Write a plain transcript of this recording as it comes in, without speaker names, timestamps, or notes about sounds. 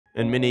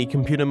In many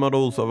computer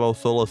models of our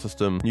solar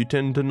system, you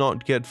tend to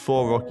not get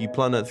 4 rocky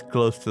planets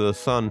close to the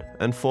sun,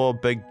 and 4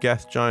 big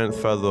gas giants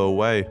further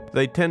away.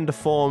 They tend to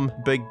form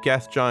big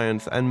gas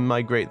giants and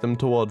migrate them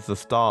towards the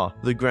star.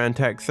 The Grand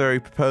Tack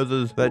theory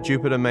proposes that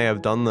Jupiter may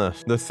have done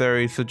this. The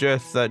theory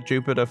suggests that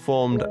Jupiter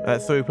formed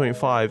at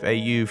 3.5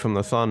 AU from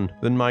the sun,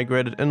 then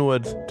migrated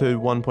inwards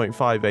to 1.5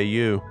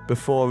 AU,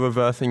 before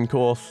reversing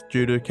course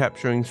due to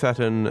capturing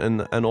Saturn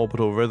in an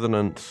orbital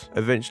resonance,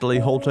 eventually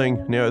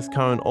halting near its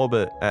current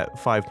orbit at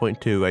 5.2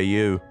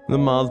 AU. The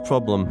Mars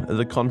problem is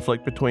a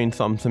conflict between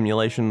some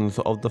simulations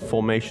of the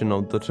formation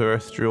of the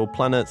terrestrial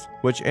planets,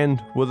 which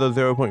end with a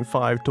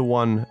 0.5 to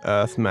 1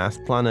 Earth mass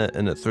planet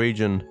in its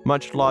region,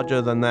 much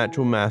larger than the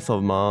actual mass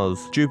of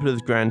Mars.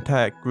 Jupiter's Grand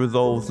Tack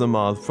resolves the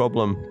Mars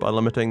problem by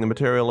limiting the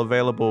material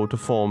available to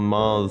form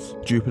Mars.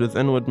 Jupiter's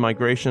inward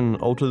migration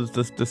alters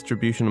this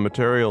distribution of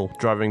material,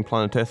 driving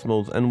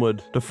planetesimals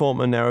inward to form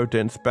a narrow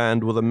dense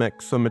band with a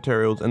mix of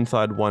materials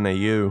inside 1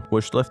 AU,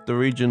 which left the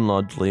region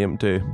largely empty.